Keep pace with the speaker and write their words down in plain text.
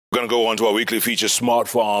We're going to go on to our weekly feature, Smart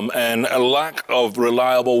Farm, and a lack of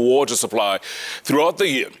reliable water supply throughout the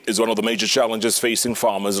year is one of the major challenges facing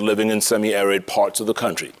farmers living in semi-arid parts of the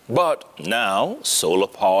country. But now,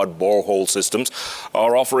 solar-powered borehole systems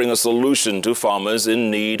are offering a solution to farmers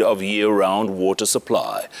in need of year-round water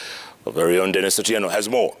supply. Our very own Isinya has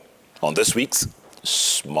more on this week's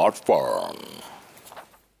Smart Farm.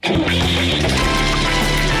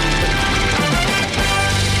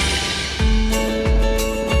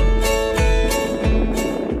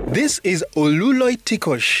 This is Oluloi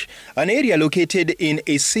Tikosh, an area located in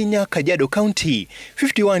Isinya, Kajiado County,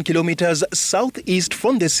 51 kilometers southeast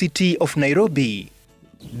from the city of Nairobi.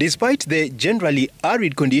 Despite the generally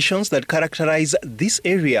arid conditions that characterize this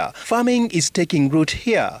area, farming is taking root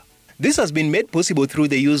here. This has been made possible through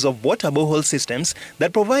the use of water borehole systems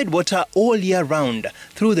that provide water all year round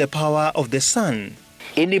through the power of the sun.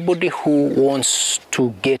 Anybody who wants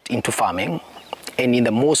to get into farming, and in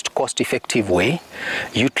the most cost-effective way,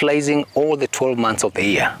 utilizing all the 12 months of the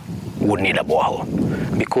year, would need a borehole.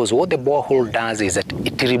 Because what the borehole does is that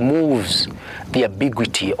it removes the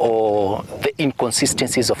ambiguity or the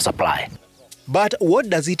inconsistencies of supply. But what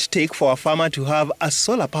does it take for a farmer to have a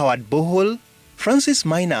solar-powered borehole? Francis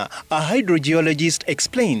Minor, a hydrogeologist,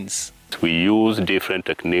 explains. We use different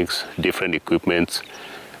techniques, different equipments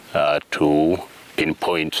to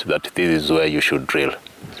pinpoint that this is where you should drill.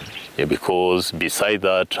 Because beside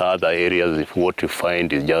that, other areas, if what you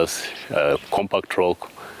find is just compact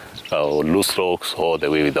rock, or loose rocks, all the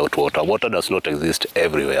way without water. Water does not exist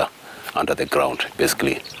everywhere under the ground,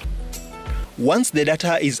 basically. Once the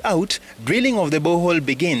data is out, drilling of the borehole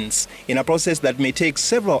begins in a process that may take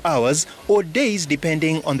several hours or days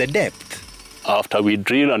depending on the depth. After we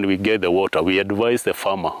drill and we get the water, we advise the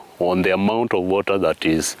farmer on the amount of water that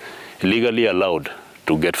is legally allowed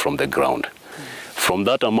to get from the ground. From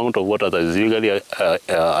that amount of water that is legally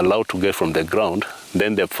allowed to get from the ground,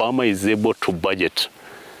 then the farmer is able to budget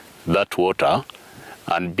that water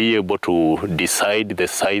and be able to decide the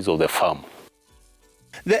size of the farm.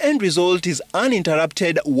 The end result is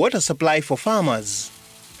uninterrupted water supply for farmers.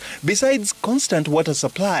 Besides constant water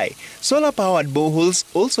supply, solar-powered boreholes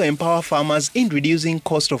also empower farmers in reducing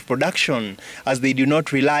cost of production, as they do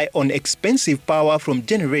not rely on expensive power from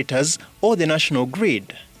generators or the national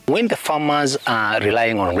grid. When the farmers are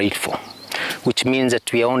relying on rainfall, which means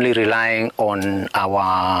that we are only relying on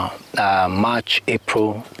our March,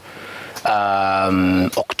 April,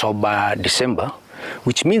 October, December,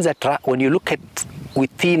 which means that when you look at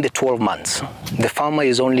within the 12 months, the farmer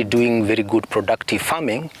is only doing very good productive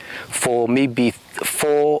farming for maybe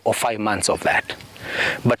 4 or 5 months of that.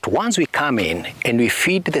 But once we come in and we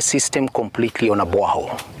feed the system completely on a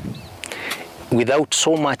borehole, without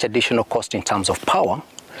so much additional cost in terms of power,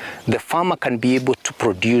 the farmer can be able to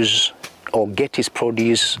produce or get his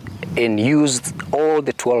produce and use all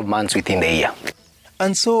the 12 months within the year.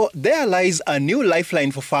 And so there lies a new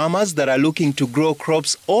lifeline for farmers that are looking to grow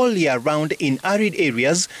crops all year round in arid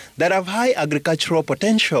areas that have high agricultural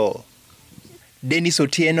potential. Dennis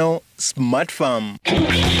Otieno, Smart Farm.